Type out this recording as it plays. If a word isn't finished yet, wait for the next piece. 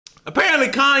Apparently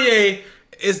Kanye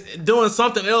is doing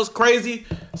something else crazy.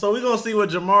 So we're gonna see what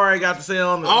Jamari got to say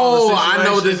on the I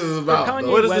know what this is about.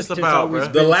 Kanye What is West this about, bro?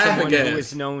 The laughing someone who gas.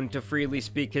 is known to freely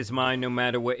speak his mind no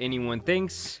matter what anyone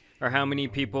thinks or how many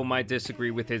people might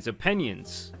disagree with his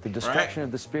opinions. The destruction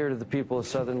of the spirit of the people of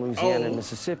southern Louisiana and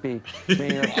Mississippi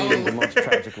may end up being the most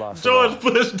tragic loss. George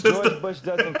Bush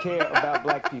doesn't care about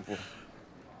black people.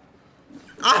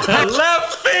 Out of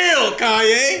left field,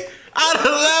 Kanye. Out of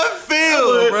left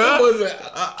field, bro.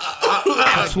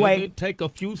 That's why take a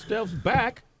few steps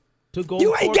back to go.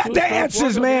 You ain't got the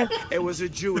answers, man. It was a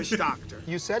Jewish doctor.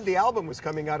 You said the album was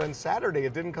coming out on Saturday.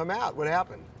 It didn't come out. What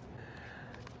happened?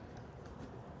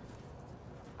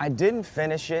 I didn't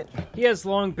finish it. He has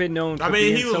long been known for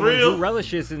being someone who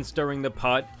relishes in stirring the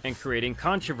pot and creating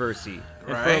controversy.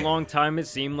 And for a long time it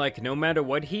seemed like no matter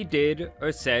what he did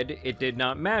or said, it did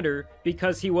not matter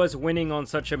because he was winning on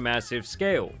such a massive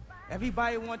scale.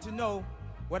 Everybody want to know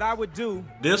what I would do.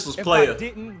 This was if player. I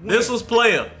didn't win. This was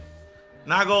player.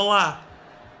 Not gonna lie.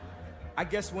 I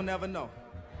guess we'll never know.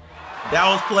 That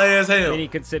was player as hell. Many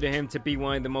consider him to be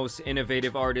one of the most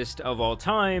innovative artists of all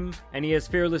time, and he has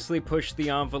fearlessly pushed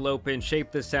the envelope and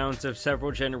shaped the sounds of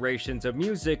several generations of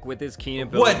music with his keen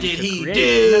ability to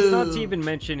create. And that's not to even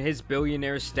mention his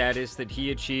billionaire status that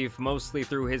he achieved mostly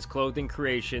through his clothing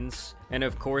creations, and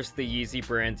of course the Yeezy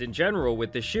brand in general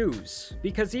with the shoes.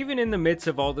 Because even in the midst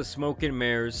of all the smoke and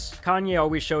mirrors, Kanye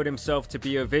always showed himself to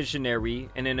be a visionary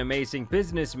and an amazing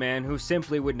businessman who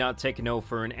simply would not take no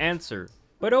for an answer.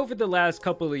 But over the last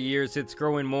couple of years, it's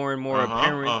growing more and more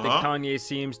apparent that Kanye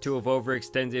seems to have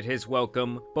overextended his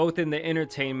welcome, both in the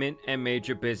entertainment and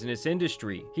major business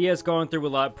industry. He has gone through a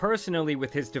lot personally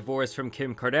with his divorce from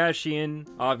Kim Kardashian.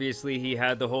 Obviously, he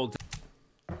had the whole...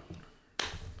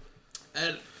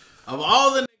 And of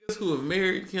all the niggas who have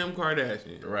married Kim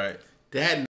Kardashian,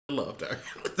 that nigga loved her.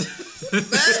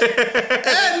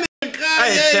 that nigga Kanye.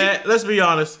 Hey, chat, let's be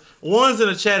honest. One's in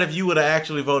the chat if you would have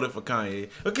actually voted for Kanye.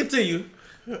 But continue.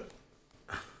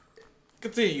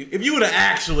 Continue. If you would have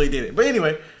actually did it. But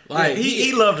anyway, like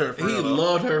he loved her. He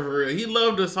loved her for real. He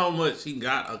loved her so much he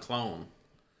got a clone.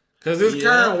 Cause his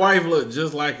current wife looked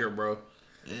just like her, bro.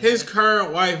 His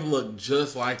current wife looked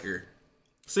just like her.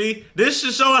 See, this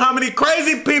is showing how many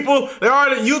crazy people there are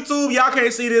on YouTube. Y'all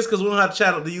can't see this because we don't have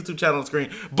the YouTube channel on the screen.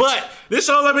 But this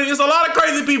shows, I mean, there's a lot of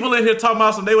crazy people in here talking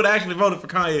about some they would actually voted for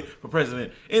Kanye for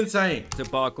president. Insane.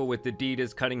 Debacle with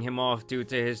Adidas cutting him off due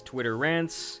to his Twitter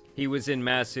rants. He was in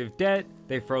massive debt.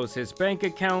 They froze his bank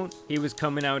account. He was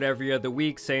coming out every other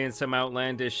week saying some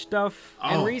outlandish stuff.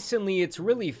 And recently it's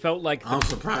really felt like... I'm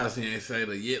surprised he ain't say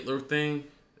the Yitler thing.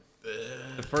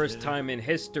 The first time in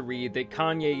history that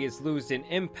Kanye is losing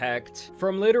impact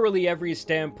from literally every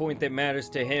standpoint that matters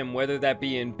to him, whether that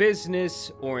be in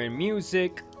business or in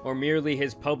music or merely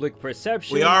his public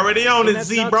perception. We already on it,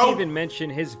 Z, bro. Not to even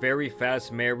mention his very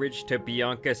fast marriage to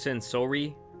Bianca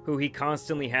Censori, who he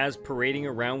constantly has parading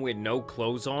around with no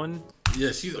clothes on.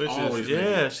 Yeah, she's always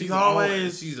naked. She's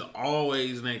always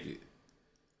naked.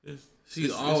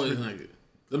 She's always naked.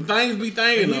 Them things be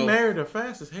thinking though. He married her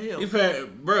fast as hell.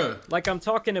 Bruh. Like I'm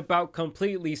talking about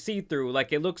completely see-through.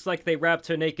 Like it looks like they wrapped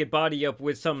her naked body up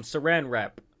with some saran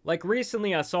wrap. Like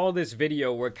recently I saw this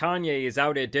video where Kanye is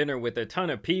out at dinner with a ton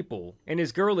of people. And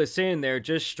his girl is sitting there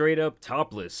just straight up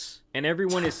topless. And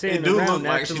everyone is sitting around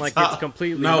acting like it's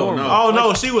completely normal. Oh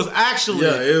no, she was actually.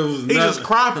 Yeah, it was. He just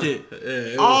cropped it.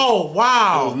 Oh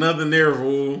wow. There was nothing there,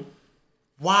 fool.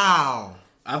 Wow.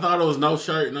 I thought it was no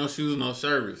shirt, no shoes, no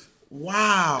service.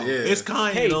 Wow. Yeah. It's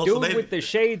Kanye. Hey, though, dude with the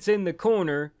shades in the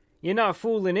corner, you're not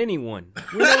fooling anyone.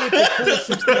 We know it's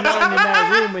a cool 69 in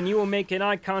that room and you were making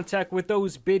eye contact with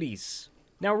those biddies.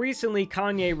 Now recently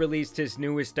Kanye released his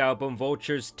newest album,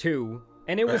 Vultures 2,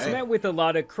 and it was met with a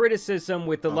lot of criticism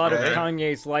with a lot of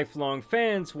Kanye's lifelong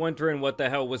fans wondering what the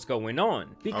hell was going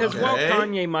on. Because while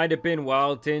Kanye might have been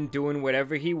wild and doing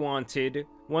whatever he wanted,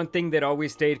 one thing that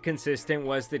always stayed consistent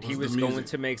was that he was going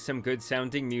to make some good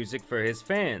sounding music for his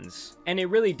fans. And it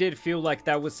really did feel like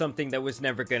that was something that was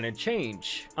never gonna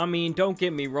change. I mean, don't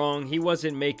get me wrong, he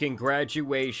wasn't making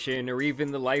Graduation or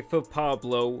even The Life of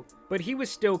Pablo, but he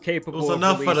was still capable of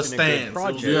releasing a good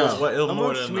project.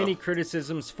 Amongst many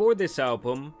criticisms for this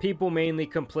album, people mainly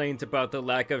complained about the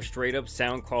lack of straight up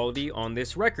sound quality on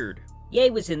this record. Ye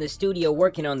was in the studio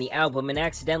working on the album and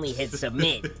accidentally hit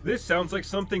submit. This sounds like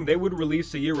something they would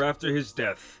release a year after his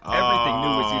death. Everything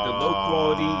new is either low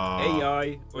quality,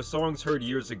 AI, or songs heard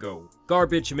years ago.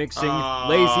 Garbage mixing,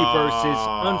 lazy verses,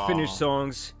 unfinished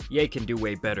songs. Ye can do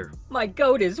way better. My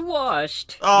goat is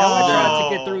washed. Now I tried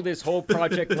to get through this whole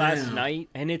project last night,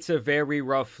 and it's a very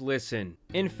rough listen.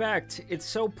 In fact, it's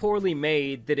so poorly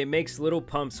made that it makes Lil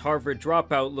Pump's Harvard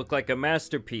Dropout look like a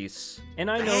masterpiece.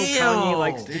 And I know Kanye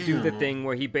likes to do the thing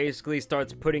where he basically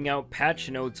starts putting out patch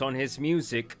notes on his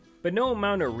music, but no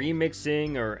amount of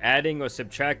remixing or adding or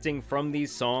subtracting from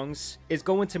these songs is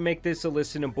going to make this a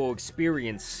listenable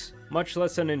experience, much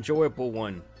less an enjoyable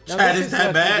one. Now, this is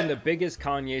left even the biggest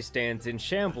Kanye stands in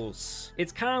shambles.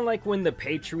 It's kind of like when the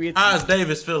Patriots... How's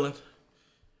Davis feeling?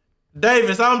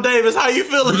 Davis, I'm Davis. How you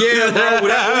feeling? Yeah,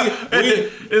 bro.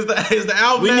 Is the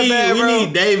album that bad, bro? We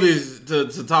need Davis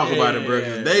to talk about it, bro.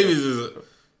 Because Davis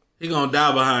he gonna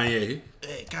die behind you.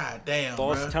 Hey, God damn,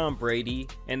 lost Tom Brady,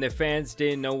 and the fans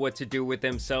didn't know what to do with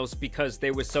themselves because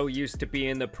they were so used to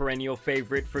being the perennial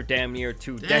favorite for damn near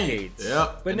 2 decades.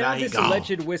 Yep. But now this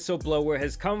alleged whistleblower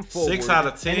has come forward, 6 out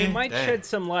of 10, and it might shed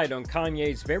some light on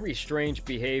Kanye's very strange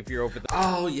behavior over the...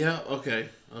 Oh, yeah, okay,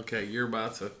 you're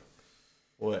about to...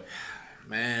 What?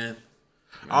 Man.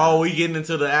 Oh, we getting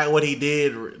into what he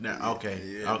did now. Okay,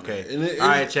 yeah, okay. All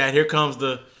right, Chad, here comes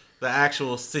the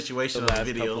actual situation of the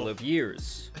video. Couple of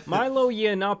years. Milo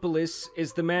Yiannopoulos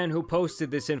is the man who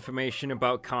posted this information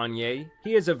about Kanye.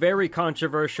 He is a very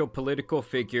controversial political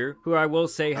figure who I will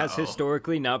say has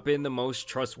historically not been the most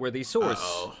trustworthy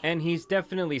source. And he's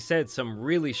definitely said some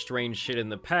really strange shit in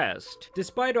the past.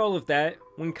 Despite all of that,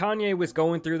 when Kanye was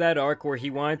going through that arc where he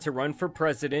wanted to run for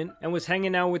president and was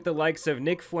hanging out with the likes of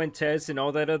Nick Fuentes and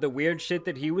all that other weird shit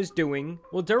that he was doing,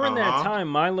 well, during that time,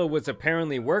 Milo was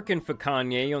apparently working for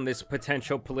Kanye on this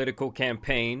potential political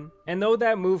campaign. And though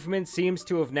that movement seems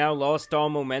to have now lost all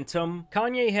momentum,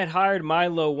 Kanye had hired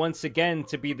Milo once again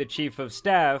to be the chief of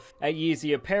staff at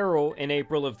Yeezy Apparel in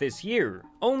April of this year,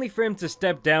 only for him to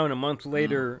step down a month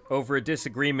later over a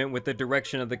disagreement with the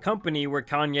direction of the company where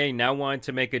Kanye now wanted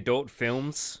to make adult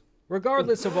films.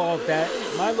 Regardless of all of that,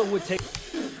 Milo would take...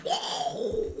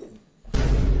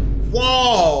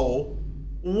 Whoa!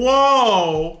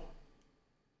 Whoa!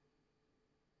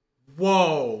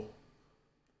 Whoa!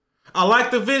 I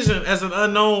like the vision as an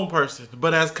unknown person,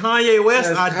 but as Kanye West,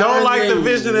 I don't like the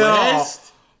vision at all.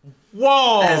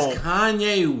 Whoa! As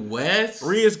Kanye West?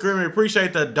 Rhea Screaming,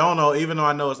 appreciate the dono, even though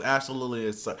I know it's absolutely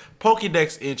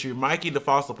Pokédex entry, Mikey the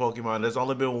fossil Pokemon. There's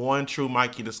only been one true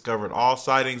Mikey discovered. All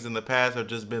sightings in the past have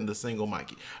just been the single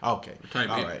Mikey. Okay. All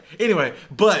right. Anyway,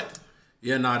 but...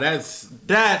 Yeah, no,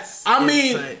 that's I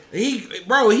mean,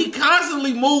 he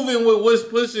constantly moving with what's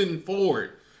pushing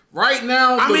forward. Right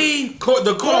now,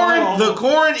 the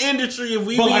corn industry, if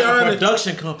we be like honest, a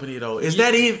production company though,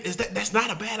 that's not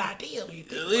a bad idea.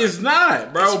 It's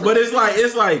not, bro. But it's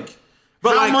like,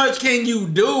 but how much can you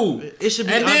do? It should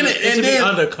be be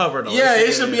undercover though. Yeah,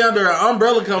 it should be under an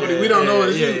umbrella company. We don't know what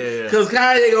it is because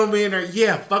Kanye gonna be in there.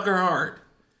 Yeah, fuck her hard.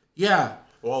 Yeah.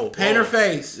 Paint her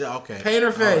face. Yeah, okay. Paint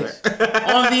her face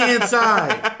on the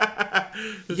inside.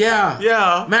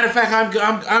 Yeah. Matter of fact,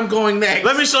 I'm going next.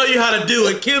 Let me show you how to do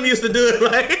it. Kim used to do it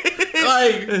like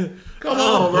come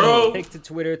on, bro. Take to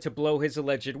Twitter to blow his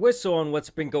alleged whistle on what's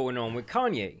been going on with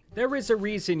Kanye. There is a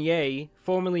reason Ye,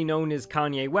 formerly known as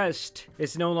Kanye West,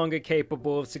 is no longer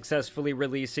capable of successfully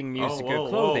releasing music or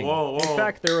clothing. In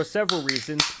fact, there are several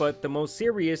reasons, but the most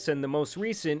serious and the most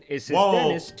recent is his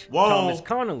dentist, Thomas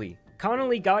Connolly.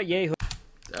 Connolly got Ye hooked.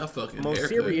 That fucking the most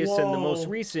serious and the most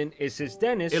recent is his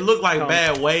dentist. It looked like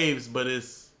bad waves, but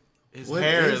his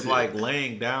hair is like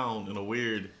laying down in a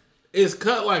weird... It's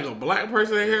cut like a black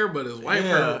person hair, but it's white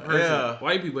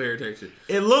white people hair texture.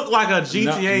 It looked like a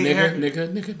GTA hair.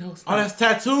 Nigga, no. Oh, that's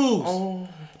tattoos. Oh.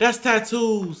 That's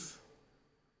tattoos.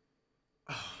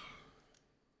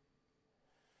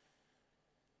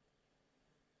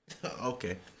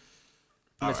 Okay.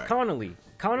 Miss Connolly.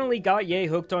 Connolly got Ye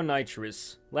hooked on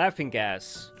nitrous, laughing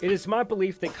gas. It is my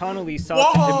belief that Connolly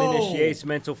sought to diminish Ye's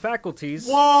mental faculties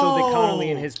so that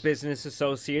Connolly and his business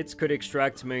associates could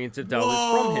extract millions of dollars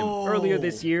from him. Earlier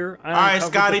this year, I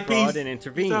uncovered the fraud and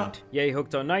intervened. Ye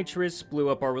hooked on nitrous blew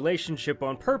up our relationship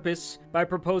on purpose by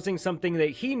proposing something that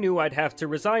he knew I'd have to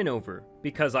resign over,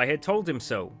 because I had told him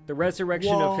so. The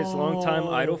resurrection of his longtime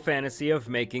idle fantasy of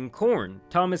making corn.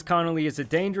 Thomas Connolly is a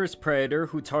dangerous predator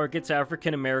who targets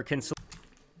African Americans.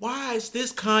 Why is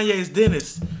this Kanye's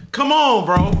dentist? Come on,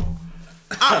 bro.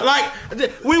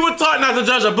 We were taught not to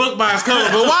judge a book by its cover,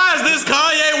 but why is this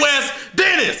Kanye West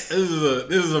dentist?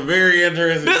 This is a very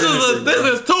interesting. This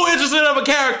is too interesting of a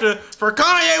character for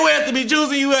Kanye West to be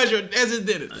choosing you as his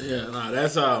dentist. Yeah, no,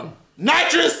 that's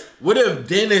nitrous. What if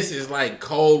dentist is like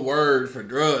code word for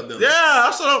drug dealer? Yeah,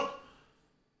 so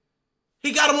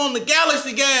he got him on the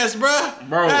galaxy gas, bruh.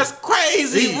 Bro, that's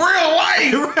crazy. He's real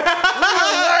life. Real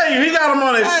life. He got him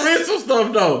on expensive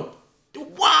stuff though.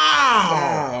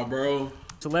 Wow, bro.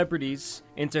 celebrities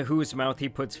into whose mouth he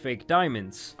puts fake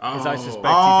diamonds, as I suspect he did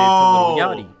to Lil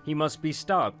Yachty. He must be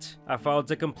stopped. I filed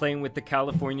a complaint with the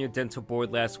California Dental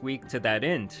Board last week to that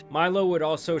end. Milo would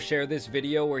also share this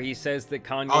video where he says that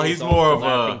Kanye he's is more of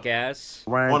laughing a gas.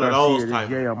 one of those type.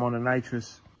 Yeah, I'm on the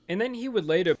nitrous. And then he would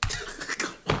later. We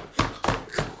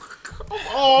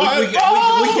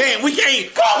can't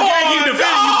keep defending you,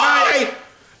 Kanye.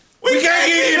 We can't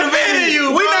keep defending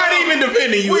you. We're not even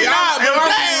defending you. I'm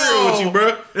real with you,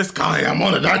 bro. It's Kanye. I'm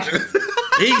on the doctor.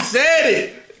 He said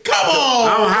it. Come on.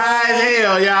 I'm high as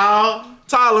hell, y'all.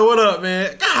 Tyler, what up,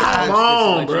 man? Come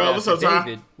on, bro. What's up,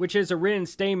 Tyler? Which is a written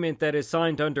statement that is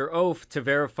signed under oath to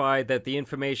verify that the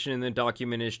information in the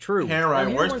document is true.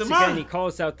 Handwriting worse than Again, mine. he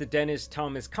calls out the dentist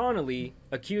Thomas Connolly,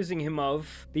 accusing him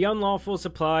of the unlawful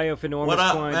supply of enormous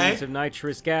quantities of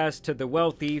nitrous gas to the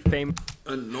wealthy, famous.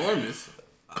 Enormous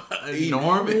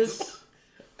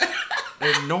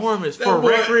for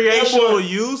recreational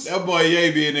use. That boy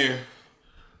Ye be in there.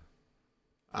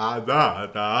 You know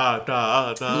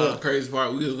the crazy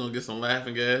part? We just gonna get some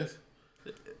laughing gas.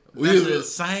 That's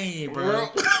insane, bro.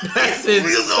 That's insane.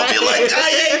 We was gonna be like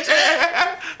Kanye.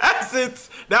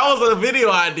 That was a video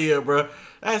idea, bro.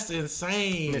 That's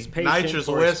insane. Nitrous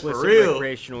West for real.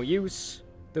 Recreational use.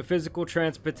 The physical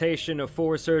transportation of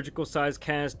 4 surgical-sized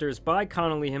canisters by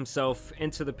Connolly himself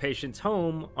into the patient's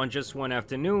home on just one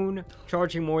afternoon,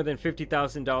 charging more than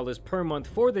 $50,000 per month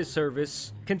for this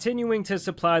service, continuing to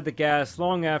supply the gas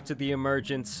long after the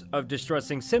emergence of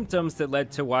distressing symptoms that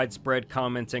led to widespread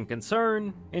comment and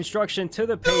concern, instruction to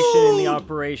the patient in the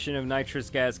operation of nitrous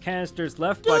gas canisters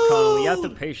left by Connolly at the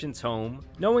patient's home,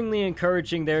 knowingly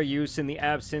encouraging their use in the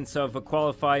absence of a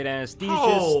qualified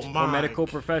anesthesist or medical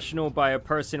professional by a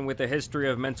person with a history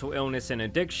of mental illness and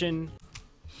addiction.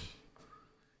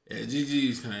 Yeah,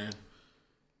 GG's, man.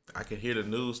 I can hear the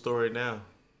news story now.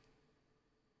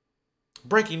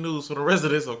 Breaking news for the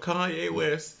residents of Kanye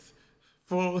West.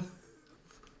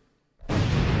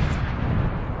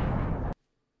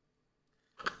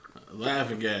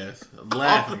 Laughing gas.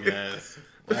 Laughing gas.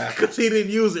 Because he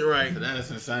didn't use it right. That's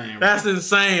insane, bro. That's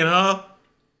insane, huh?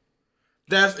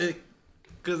 That's it.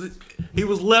 Because he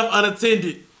was left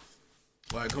unattended.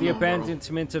 The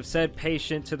abandonment of said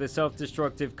patient to the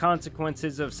self-destructive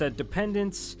consequences of said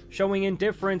dependence, showing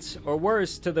indifference or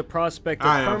worse to the prospect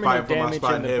of permanent damage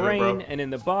in the brain and in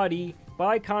the body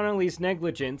by Connolly's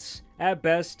negligence, at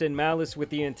best, and malice with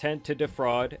the intent to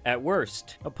defraud, at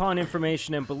worst. Upon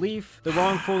information and belief, the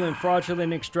wrongful and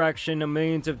fraudulent extraction of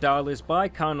millions of dollars by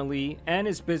Connolly and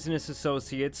his business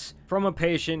associates from a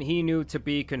patient he knew to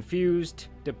be confused,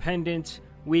 dependent,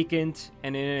 weakened,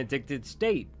 and in an addicted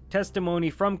state. Testimony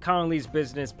from Connolly's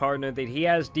business partner that he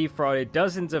has defrauded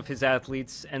dozens of his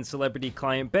athletes and celebrity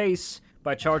client base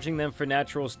by charging them for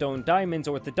natural stone diamonds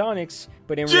orthodontics,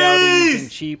 but in reality using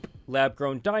cheap,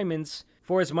 lab-grown diamonds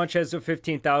for as much as a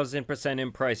 15,000%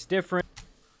 in price difference.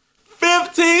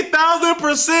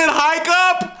 15,000% hike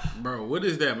up? Bro, what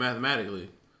is that mathematically?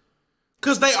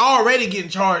 Because they already getting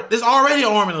charged. It's already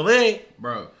an arm and a leg.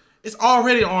 Bro. It's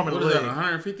already an arm and a leg. What is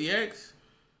that, 150x?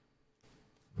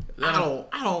 I don't.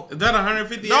 Is that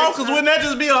 150? No, because wouldn't that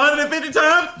just be 150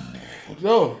 times?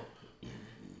 No.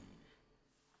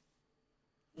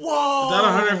 Whoa. Is that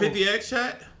 150x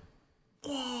shot?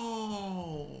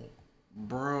 Whoa.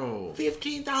 Bro.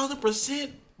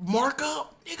 15,000%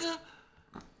 markup, nigga.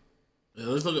 Yeah,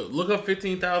 let's look up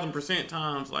 15,000%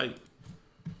 times like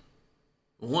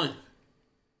 1.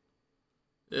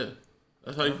 Yeah.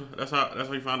 That's how you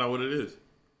find out what it is.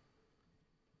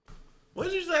 What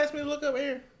did you just ask me to look up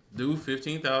here? Do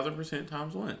 15,000%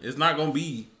 times 1. It's not gonna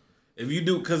be if you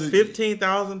do because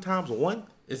 15,000 times 1.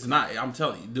 It's not. I'm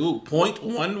telling you, do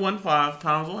 0.115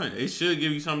 times 1. It should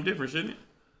give you something different, shouldn't it?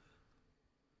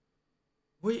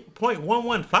 Wait,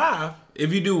 0.115.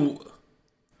 If you do,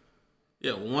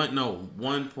 yeah,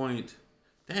 1 point.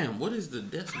 Damn, what is the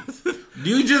decimal? Do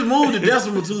you just move the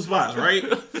decimal 2 spots, right?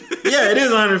 Yeah, it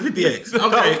is 150x.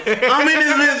 Okay. I'm in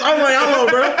this bitch. I'm like, hello,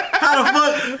 bro. How the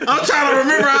fuck? I'm trying to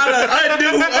remember how to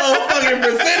undo fucking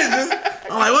percentages.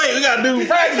 I'm like, wait, we gotta do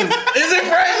fractions. Is it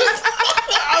fractions?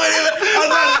 I was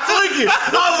trying to tweak it.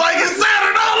 I was like, it's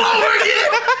Saturn all over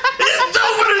again. It's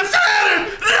Jupiter and Saturn.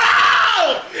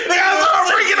 No! Nigga, I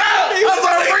started freaking out. I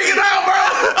started freaking out, bro.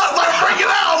 I started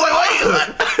freaking out. I was like, wait.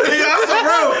 Nigga, I said,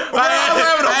 bro. I was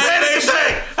having a panic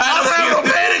attack. I was having a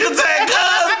panic attack, cuz.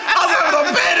 I was having a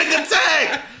panic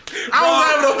attack. I was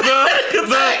having a panic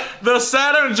attack. The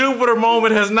Saturn Jupiter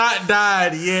moment has not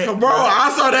died yet. Bro,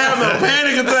 I started having a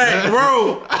panic attack,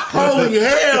 bro. Holy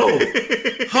hell.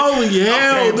 Holy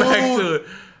hell, dude.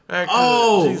 Back to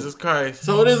it. Jesus Christ.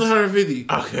 So it is 150.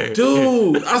 Okay.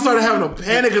 Dude, I started having a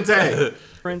panic attack.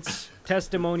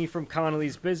 testimony from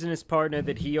Connolly's business partner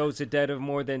that he owes a debt of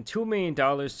more than $2 million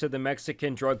to the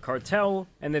Mexican drug cartel,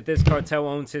 and that this cartel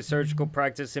owns his surgical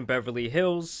practice in Beverly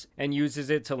Hills and uses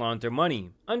it to launder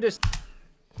money. I get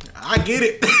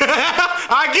it.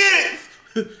 I get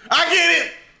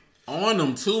it. On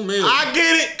them $2 million. I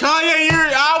get it.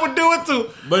 Kanye, I would do it too.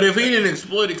 But if he didn't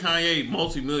exploit Kanye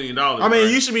multi-million dollars, I mean,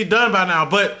 you should be done by now.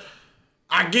 But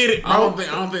I get it, bro. I don't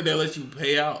think they let you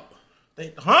pay out. I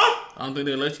don't think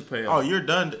they let you pay out. Oh, you're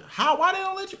done. How? Why they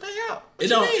don't let you pay out? It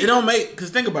don't make. Cause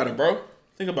think about it, bro.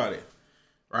 Think about it.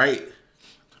 Right.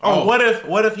 Oh,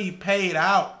 what if he paid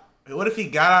out? What if he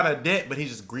got out of debt, but he's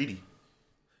just greedy?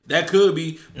 That could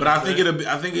be, but I think it'll be.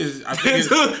 I think it's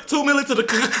 $2 million to the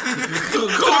card.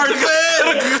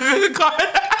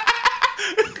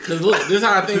 Cause look, this is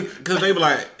how I think. Cause they be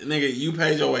like, nigga, you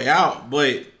paid your way out,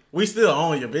 but we still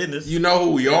own your business. You know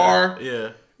who we are.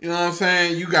 Yeah. You know what I'm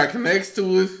saying? You got connects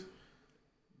to us.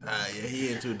 Yeah,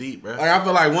 he in too deep, bro. Like I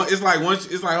feel like it's like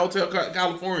Hotel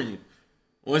California.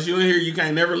 Once you in here, you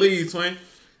can't never leave, twin.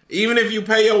 Even if you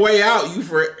pay your way out, you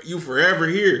forever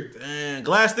here. Damn,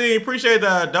 Glassstein, appreciate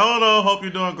that. Dono, hope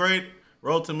you're doing great.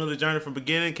 Road to Miller's journey from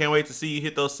beginning. Can't wait to see you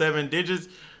hit those 7 digits.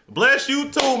 Bless you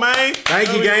too, man. Thank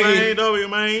you, gangy. W,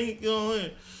 man. You know what I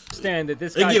mean? Understand that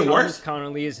this guy Thomas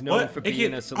Connolly is known for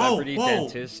being a celebrity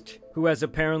dentist who has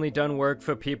apparently done work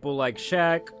for people like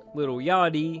Shaq, Lil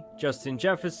Yachty, Justin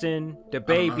Jefferson,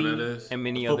 DaBaby, and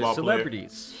many other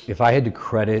celebrities. If I had to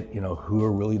credit, who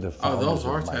are really the founders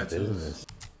of my business.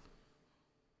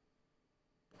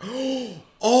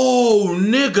 Oh,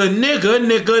 nigga.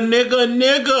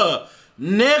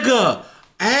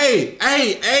 Hey,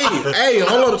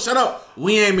 hold on, shut up.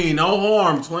 We ain't mean no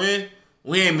harm, twin.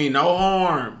 We ain't mean no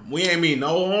harm.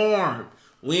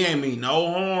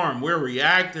 We're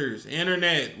reactors,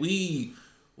 internet.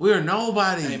 We're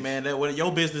nobody. Hey man, what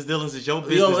your business dealings is your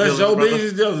business. Yo, that's your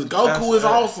business dealings. Goku is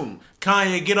awesome.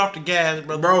 Kanye, get off the gas,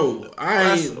 brother. Bro, We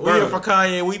here for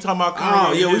Kanye. We talking about Kanye.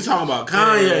 Oh yeah, we talking about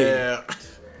Kanye. Yeah.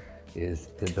 Is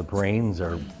that the brains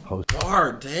are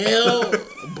Bartolome.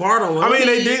 I mean,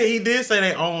 he did say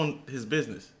they own his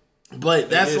business. But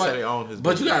that's what they own his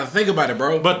But you gotta think about it,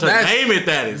 bro. But to name it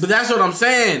that is. But that's what I'm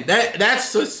saying. That's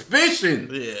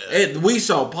suspicion. Yeah. We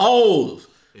suppose.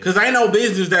 Because ain't no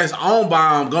business that's owned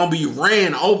by them gonna be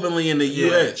ran openly in the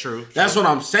U.S. True. That's what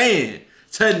I'm saying.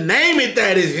 To name it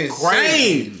that is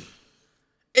insane.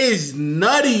 It's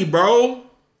nutty, bro.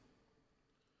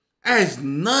 That's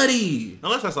nutty.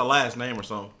 Unless that's a last name or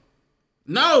something.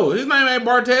 No, his name ain't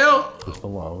Bartel.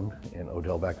 Malone and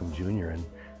Odell Beckham Jr. and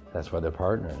that's why they're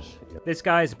partners. This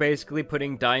guy's basically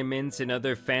putting diamonds and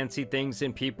other fancy things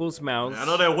in people's mouths. I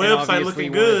know that website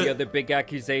looking good. One of the other big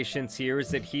accusations here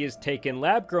is that he has taken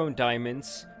lab-grown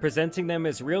diamonds, presenting them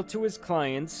as real to his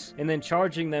clients, and then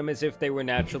charging them as if they were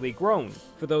naturally grown.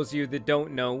 For those of you that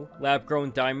don't know,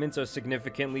 lab-grown diamonds are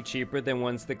significantly cheaper than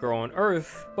ones that grow on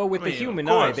Earth, but with the human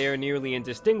eye, they are nearly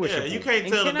indistinguishable. Yeah, you can't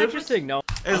tell the difference.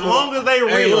 As long as they real.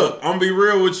 Hey, look, I'm gonna be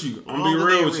real with you. I'm gonna be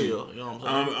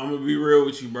real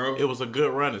with you, bro. It was a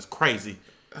good run. It's crazy.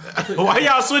 Why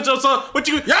y'all switch up? Y'all switch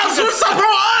up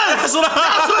on us.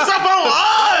 Y'all switch up on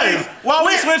us. Why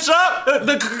we switch up?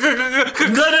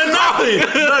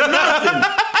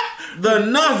 The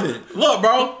nothing. Look,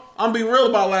 bro. I'm be real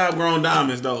about lab-grown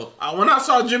diamonds, though. When I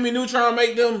saw Jimmy Neutron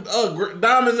make them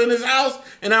diamonds in his house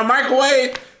in that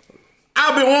microwave,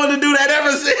 I've been wanting to do that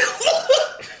ever since.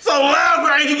 So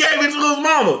lab-grown, he gave it to his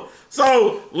mama.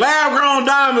 So lab-grown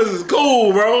diamonds is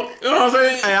cool, bro. You know what I'm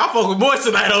saying? Hey, I fuck with boys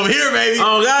tonight over here, baby.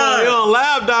 Oh God, so,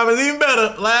 lab diamonds even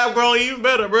better. Lab-grown even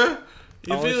better, bro.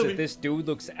 You feel me? This dude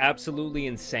looks absolutely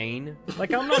insane.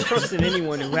 Like, I'm not trusting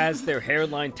anyone who has their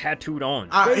hairline tattooed on.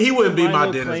 He wouldn't be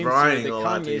my dentist, bro. I ain't gonna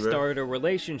lie to Kanye you, bro. started a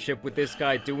relationship with this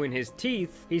guy doing his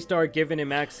teeth. He started giving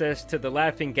him access to the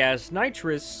laughing gas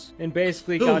nitrous and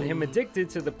basically got him addicted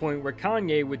to the point where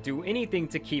Kanye would do anything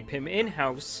to keep him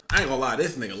in-house. I ain't gonna lie,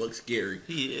 this nigga looks scary.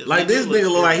 He is. Like, this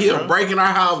nigga look like he'll break in our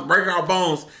house, break our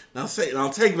bones. Now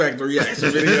take back the reaction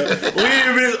video. We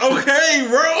ain't been okay,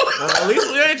 bro. At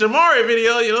least we ain't Jamari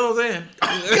video, you know what I'm saying?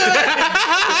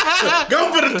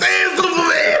 Go for the dance,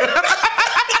 Superman.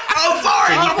 I'm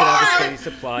sorry, Jamari. Jamari. Steady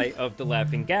supply of the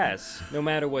laughing gas, no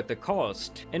matter what the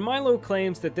cost. And Milo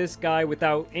claims that this guy,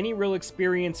 without any real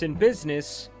experience in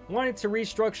business, wanted to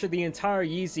restructure the entire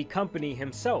Yeezy company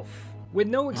himself. With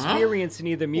no experience in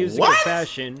either music or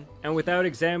fashion, and without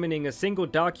examining a single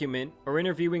document or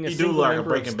interviewing a single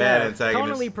member of staff,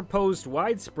 Connolly proposed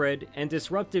widespread and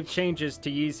disruptive changes to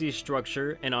Yeezy's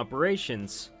structure and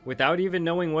operations, without even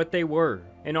knowing what they were.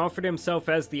 and offered himself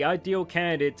as the ideal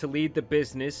candidate to lead the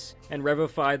business and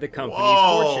revivify the company's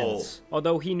fortunes.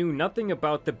 Although he knew nothing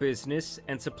about the business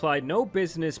and supplied no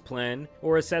business plan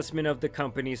or assessment of the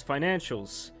company's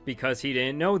financials, because he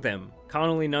didn't know them.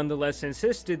 Connolly nonetheless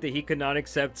insisted that he could not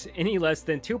accept any less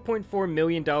than $2.4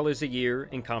 million a year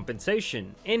in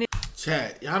compensation.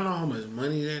 Chat, y'all know how much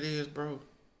money that is, bro?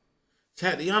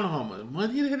 Chat, do y'all know how much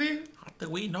money that is? I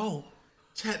think we know.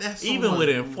 Chat, that's so even much with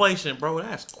money. inflation, bro.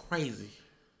 That's crazy.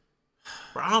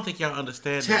 Bro, I don't think y'all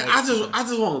understand. Chat, I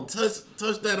just want to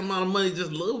touch that amount of money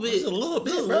just a little bit. Just a little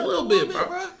bit, just bro. a little bit,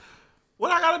 bro.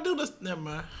 What I gotta do this? Never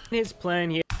mind. His plan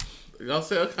here. Go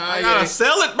sell Kanye. I gotta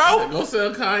sell it, bro. Go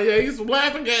sell Kanye some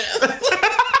laughing gas.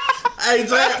 Hey,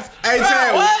 Chad. Hey,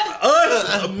 Chad. What?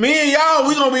 Us, me and y'all,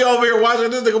 we gonna be over here watching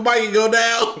this nigga Mikey go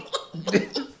down.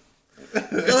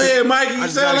 Go ahead, Mikey. You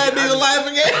sell that nigga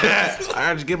laughing gas.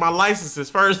 I gotta get my licenses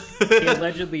first. He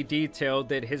allegedly detailed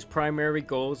that his primary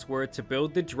goals were to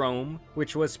build the Drome,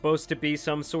 which was supposed to be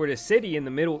some sort of city in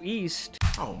the Middle East.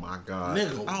 Oh my god.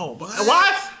 Nigga. Oh,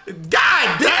 what?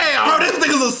 God damn. Bro, this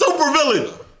nigga's a super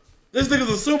villain. This nigga's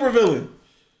a super villain.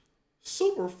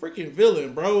 Super freaking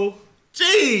villain, bro.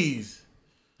 Jeez.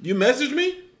 You messaged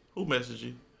me? Who messaged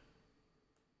you?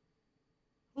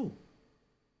 Who?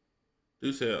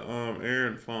 Dude said,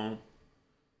 Aaron phone.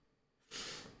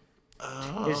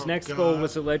 His next goal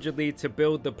was allegedly to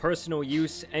build the personal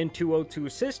use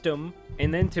N202 system,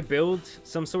 and then to build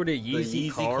some sort of Yeezy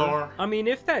car. I mean,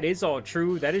 if that is all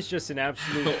true, that is just an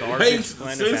absolute garbage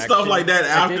plan of action. Stuff like that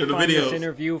after the I did find videos. this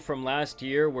interview from last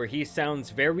year where he sounds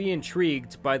very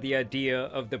intrigued by the idea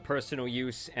of the personal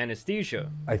use anesthesia.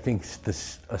 I think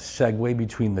a segue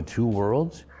between the two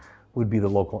worlds would be the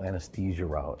local anesthesia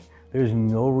route. There's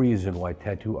no reason why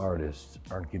tattoo artists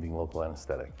aren't getting local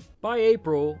anesthetic. By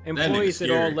April, employees at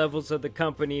all scary. levels of the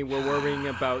company were worrying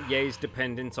about Ye's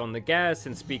dependence on the gas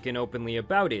and speaking openly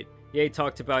about it. Ye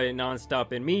talked about it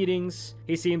nonstop in meetings.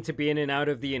 He seemed to be in and out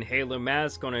of the inhaler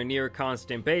mask on a near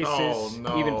constant basis,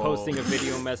 even posting a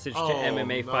video message to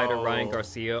MMA fighter Ryan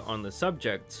Garcia on the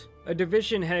subject. A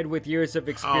division head with years of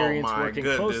experience working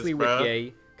closely with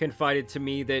Ye confided to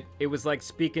me that it was like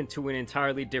speaking to an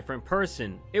entirely different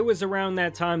person. It was around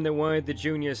that time that one of the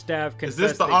junior staff confessed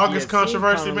this the that August he had seen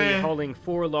controversy, Connolly man? hauling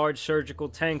 4 large surgical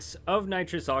tanks of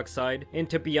nitrous oxide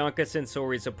into Bianca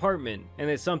Sensori's apartment, and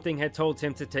that something had told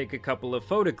him to take a couple of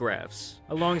photographs.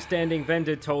 A long-standing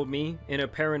vendor told me, in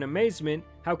apparent amazement,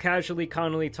 how casually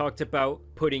Connolly talked about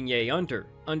putting Ye under,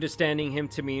 understanding him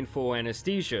to mean full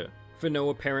anesthesia, for no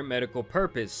apparent medical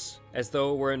purpose, as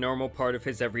though it were a normal part of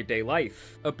his everyday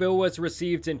life. A bill was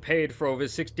received and paid for over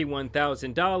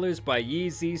 $61,000 by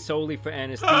Yeezy solely for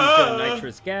anesthesia and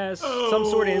nitrous gas. Some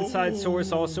sort of inside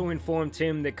source also informed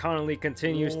him that Connolly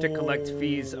continues to collect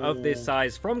fees of this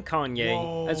size from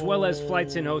Kanye, as well as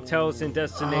flights and hotels and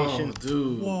destinations.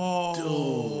 Dude.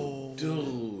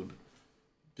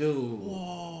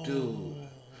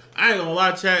 I ain't gonna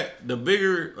lie, chat. The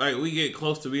bigger like we get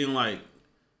close to being like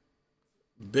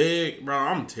big, bro,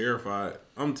 I'm terrified.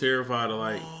 I'm terrified of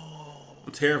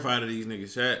these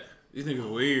niggas, chat. These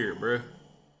niggas weird, bro.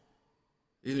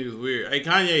 These niggas weird. Hey,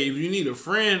 Kanye, if you need a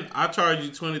friend, I charge you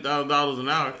 $20,000 an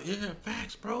hour. Yeah,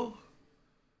 facts, bro.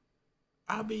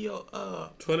 I'll be your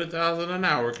 $20,000 an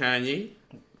hour, Kanye.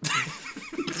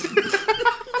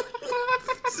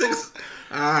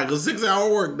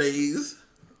 6-hour work days.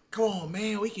 Come on,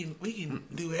 man. We can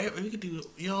do everything. We can do.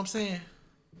 You know what I'm saying?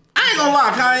 I ain't gonna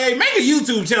lie, Kanye. Make a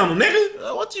YouTube channel,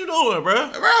 nigga. What you doing, bro?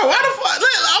 Bro, why the fuck?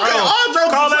 Okay, Bro, all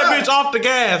jokes call that aside. bitch off the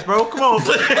gas, bro. Come on.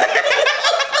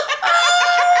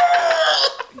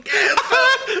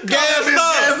 gas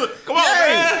up. Come on,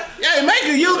 man. Yeah, make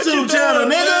a YouTube channel,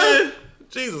 nigga.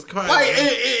 Jesus Christ. Like,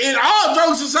 in all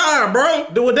jokes aside, bro.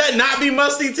 Would that not be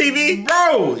Musty TV?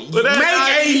 Bro, make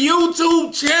a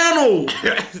YouTube channel.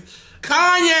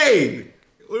 Kanye.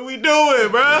 What we doing,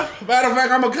 bro? Matter of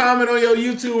fact, I'm gonna comment on your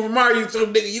YouTube from our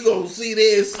YouTube, nigga. You gonna see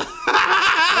this. Like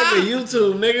a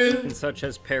YouTube, nigga. Such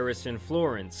as Paris and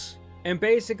Florence. And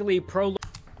basically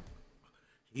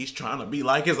He's trying to be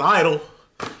like his idol.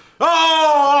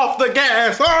 Oh, off the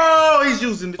gas. Oh, he's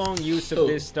using long use of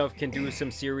this stuff can do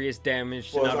some serious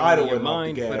damage to Well, his not idol only your went off the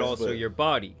mind, gas, but also but- your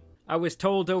body. I was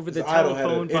told over the His idol had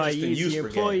telephone an by a interesting use Yeezy for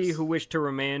employee gas. who wished to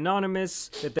remain anonymous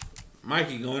that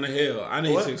Mikey going to hell. I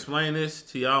need to explain this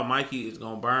to y'all. Mikey is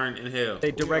gonna burn in hell.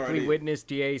 they directly witnessed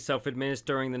DA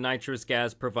self-administering the nitrous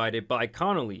gas provided by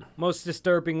Connolly. Most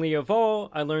disturbingly of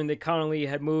all, I learned that Connolly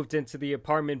had moved into the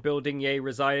apartment building Ye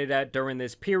resided at during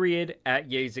this period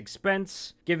at Ye's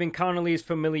expense, giving Connolly's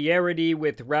familiarity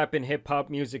with rap and hip-hop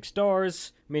music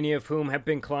stars many of whom have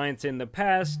been clients in the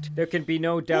past, there can be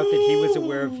no doubt that he was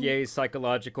aware of Ye's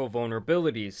psychological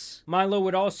vulnerabilities. Milo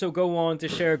would also go on to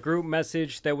share a group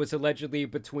message that was allegedly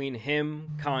between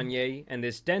him, Kanye, and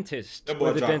this dentist,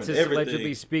 where the dentist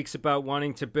allegedly speaks about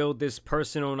wanting to build this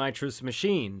personal nitrous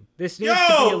machine. This needs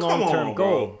to be a long-term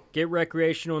goal. Get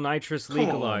recreational nitrous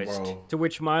legalized. To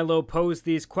which Milo posed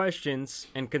these questions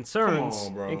and concerns,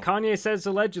 and Kanye says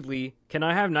allegedly, "Can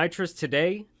I have nitrous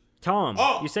today? Tom,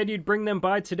 you said you'd bring them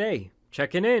by today.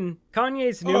 Checking in."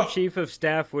 Kanye's new chief of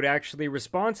staff would actually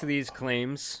respond to these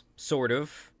claims, sort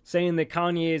of, saying that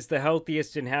Kanye is the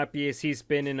healthiest and happiest he's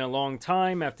been in a long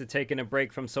time after taking a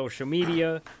break from social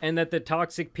media, and that the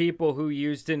toxic people who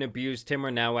used and abused him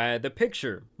are now out of the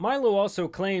picture. Milo also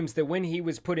claims that when he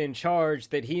was put in charge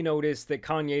that he noticed that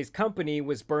Kanye's company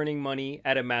was burning money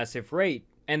at a massive rate,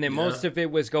 and that most of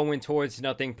it was going towards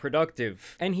nothing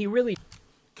productive. And he really...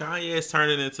 Kanye is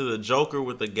turning into the Joker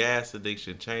with the gas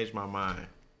addiction. Changed my mind.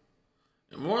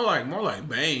 More like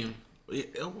Bane.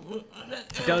 It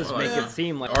does make it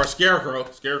seem like... Or Scarecrow.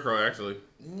 Scarecrow, actually.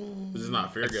 This is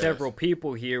not fair, guys. Several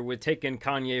people here would take in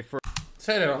Kanye for...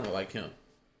 Say that on like him.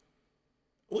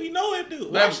 We know it,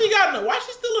 dude. Why she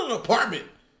still in an apartment?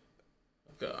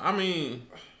 I mean...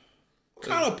 What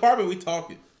kind of apartment we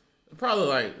talking? Probably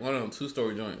like one of them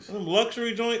 2-story joints. Them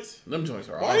luxury joints? Them joints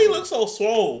are awesome. Why he look so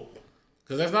swole?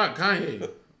 Because that's not Kanye.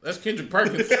 That's Kendrick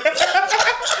Perkins.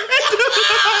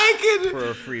 For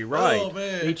a free ride,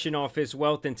 leeching off his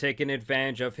wealth and taking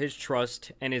advantage of his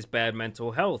trust and his bad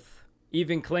mental health.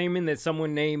 Even claiming that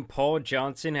someone named Paul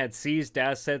Johnson had seized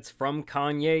assets from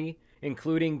Kanye,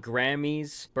 including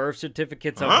Grammys, birth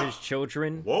certificates of his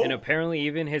children, and apparently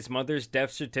even his mother's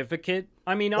death certificate.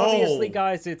 I mean, obviously,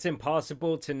 guys, it's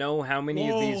impossible to know how many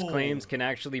of these claims can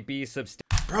actually be substantiated.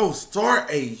 Bro, start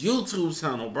a YouTube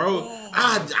channel, bro.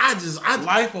 I just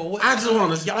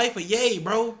want to... Life of Ye,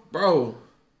 bro. Bro.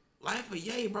 Life of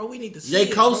Ye, bro. We need to see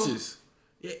Ye-cosis.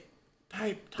 Yeah.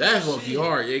 That's what be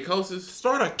hard. Ye-cosis.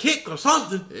 Start a kick or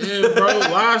something. Yeah, bro.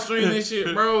 Live stream this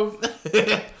shit, bro.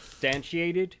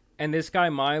 Substantiated. And this guy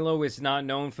Milo is not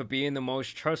known for being the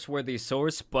most trustworthy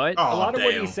source, but a lot of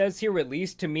what he says here, at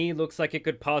least to me, looks like it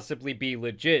could possibly be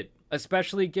legit.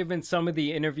 Especially given some of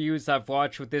the interviews I've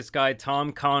watched with this guy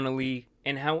Tom Connolly,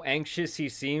 and how anxious he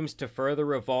seems to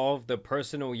further evolve the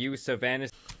personal use of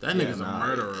anesthesia. That nigga's a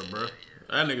murderer, bro.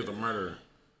 That nigga's a murderer.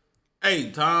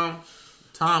 Hey, Tom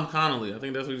Connolly. I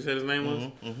think that's what you said his name was.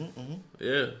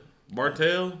 Yeah.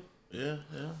 Bartell. Yeah.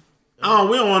 Oh,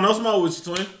 we don't want no smoke with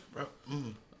you, twin.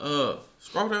 Bro.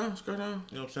 Scroll down. You know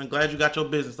what I'm saying? Glad you got your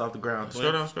business off the ground, twin.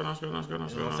 Scroll down. You know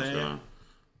what I'm saying?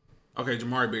 Okay,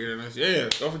 Jamari bigger than us. Yeah,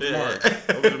 go for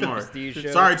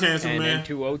Jamari. Sorry, Tansen, man.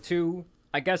 N202.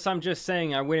 I guess I'm just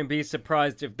saying I wouldn't be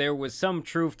surprised if there was some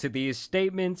truth to these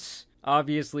statements.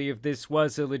 Obviously, if this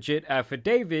was a legit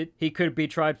affidavit, he could be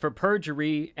tried for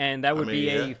perjury, and that would be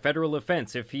a federal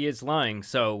offense if he is lying.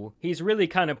 So he's really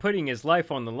kind of putting his life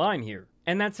on the line here.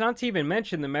 And that's not to even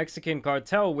mention the Mexican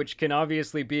cartel, which can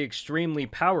obviously be extremely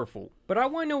powerful. But I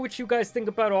want to know what you guys think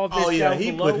about all this down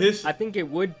below. I think it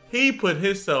would. He put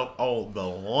himself on the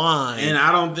line. And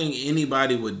I don't think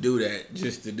anybody would do that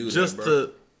just to do that, bro.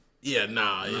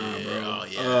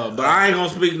 Bro. But I ain't gonna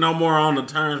speak no more on the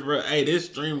terms, bro. Hey, this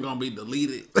stream gonna be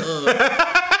deleted.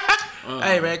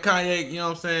 Hey, man, Kanye, you know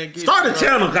what I'm saying? Start a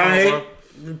channel, Kanye.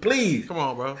 Please. Come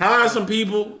on, bro. Hire some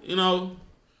people, you know,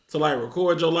 to like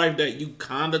record your life that you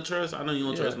kinda trust. I know you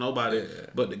don't trust nobody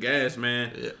but the gas,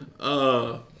 man.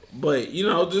 But you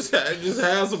know, just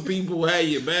have some people who have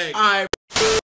your back. All right.